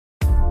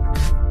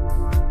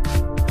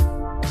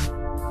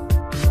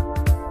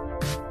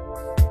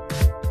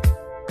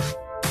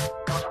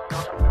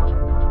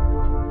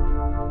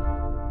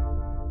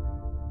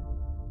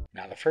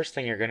first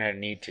thing you're going to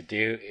need to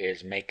do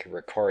is make a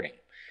recording.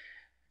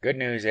 Good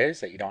news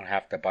is that you don't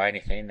have to buy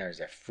anything. There's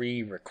a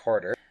free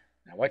recorder.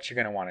 Now what you're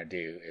going to want to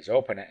do is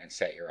open it and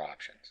set your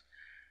options.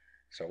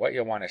 So what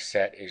you'll want to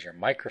set is your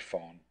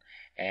microphone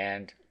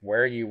and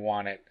where you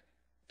want it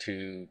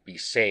to be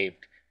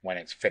saved when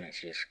it's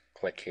finished. Just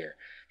click here.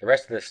 The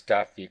rest of the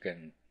stuff you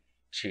can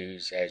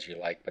choose as you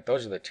like, but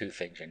those are the two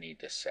things you need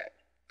to set.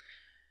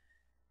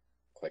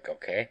 Click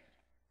OK.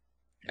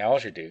 Now all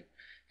you do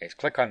is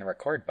click on the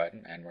record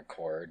button and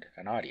record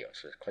an audio.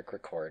 So just click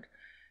record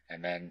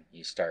and then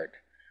you start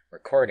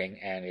recording,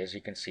 and as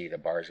you can see the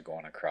bars are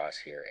going across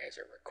here as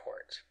it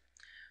records.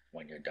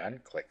 When you're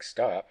done, click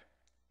stop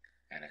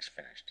and it's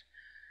finished.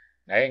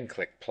 Now you can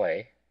click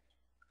play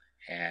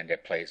and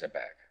it plays it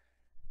back.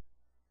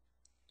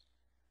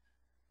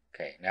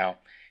 Okay, now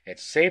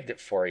it's saved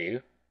it for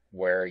you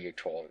where you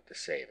told it to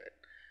save it.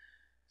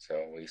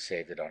 So we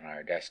saved it on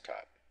our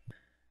desktop.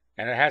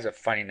 And it has a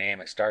funny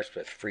name. It starts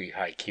with free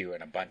HiQ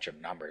and a bunch of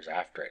numbers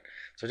after it.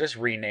 So just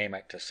rename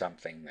it to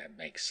something that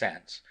makes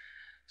sense.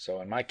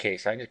 So in my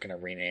case, I'm just going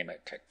to rename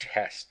it to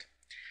test.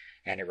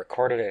 And it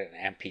recorded it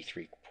in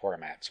MP3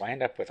 format. So I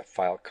end up with a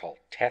file called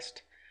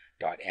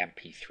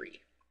test.mp3.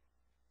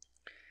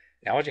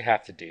 Now what you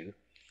have to do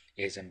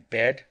is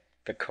embed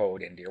the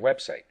code into your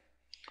website.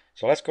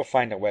 So let's go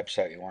find a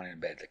website you want to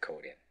embed the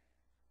code in.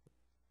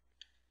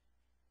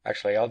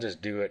 Actually, I'll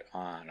just do it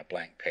on a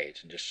blank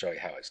page and just show you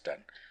how it's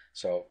done.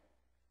 So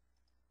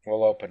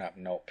we'll open up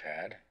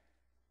Notepad,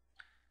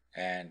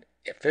 and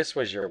if this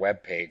was your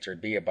web page, there'd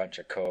be a bunch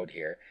of code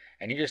here,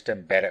 and you just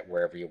embed it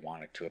wherever you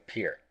want it to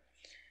appear.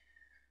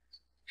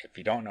 If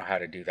you don't know how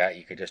to do that,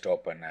 you could just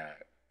open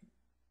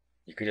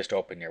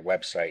your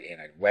website in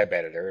a web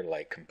editor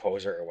like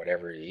Composer or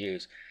whatever you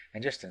use,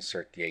 and just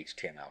insert the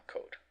HTML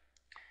code.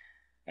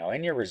 Now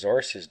in your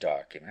resources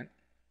document,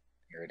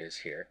 here it is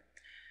here,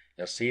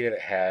 you'll see that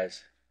it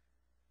has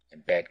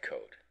embed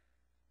code.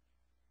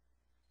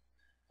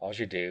 All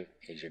you do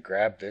is you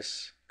grab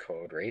this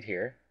code right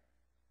here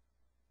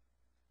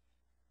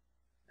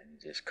and you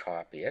just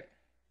copy it.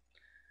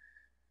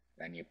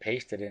 Then you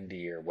paste it into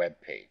your web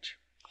page.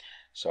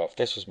 So if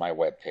this was my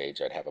web page,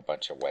 I'd have a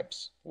bunch of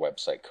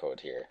website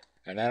code here.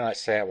 And then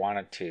let's say I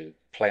wanted to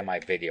play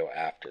my video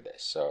after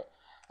this. So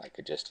I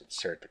could just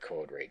insert the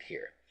code right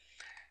here.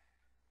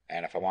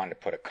 And if I wanted to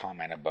put a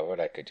comment above it,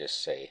 I could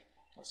just say,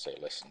 let's say,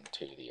 listen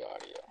to the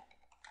audio.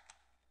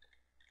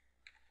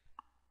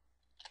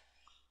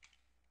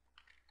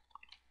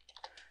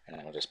 And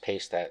then we'll just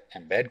paste that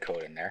embed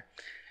code in there.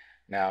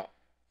 Now,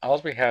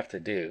 all we have to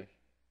do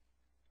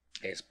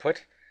is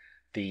put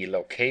the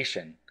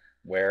location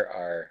where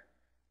our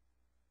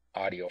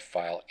audio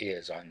file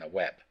is on the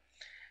web.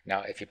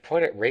 Now, if you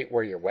put it right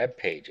where your web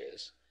page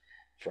is,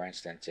 for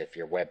instance, if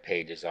your web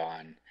page is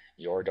on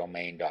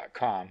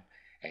yourdomain.com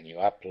and you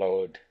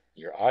upload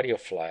your audio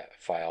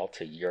file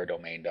to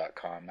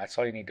yourdomain.com, that's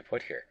all you need to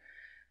put here.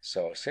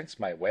 So since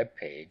my web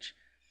page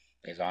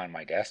is on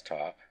my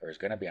desktop, or is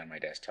going to be on my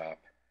desktop,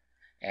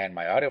 and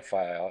my audio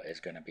file is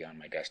going to be on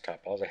my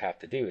desktop, all I have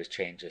to do is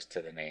change this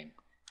to the name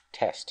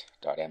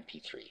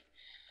test.mp3.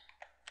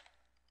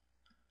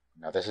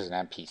 Now this is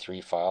an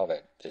MP3 file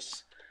that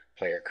this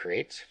player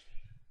creates,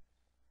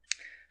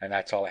 and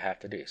that's all I have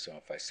to do. So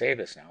if I save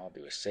this now, I'll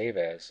do a save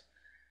as,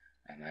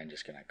 and I'm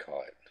just going to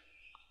call it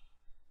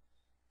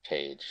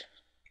page.html.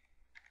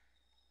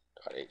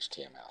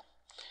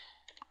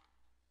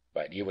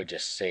 But you would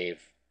just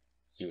save,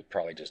 you would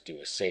probably just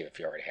do a save if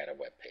you already had a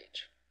web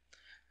page,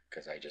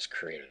 because I just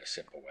created a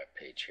simple web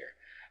page here.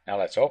 Now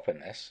let's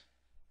open this.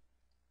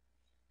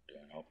 Do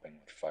an open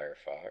with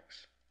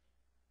Firefox.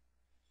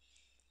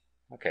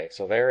 Okay,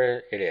 so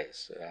there it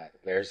is.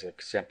 There's a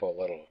simple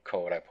little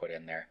code I put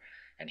in there.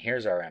 And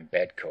here's our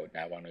embed code.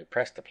 Now when we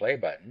press the play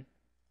button,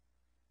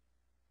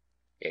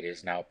 it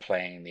is now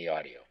playing the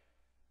audio.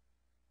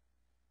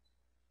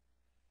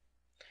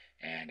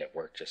 And it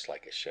worked just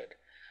like it should.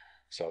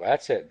 So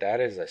that's it. That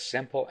is a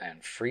simple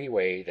and free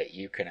way that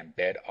you can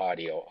embed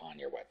audio on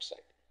your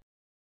website.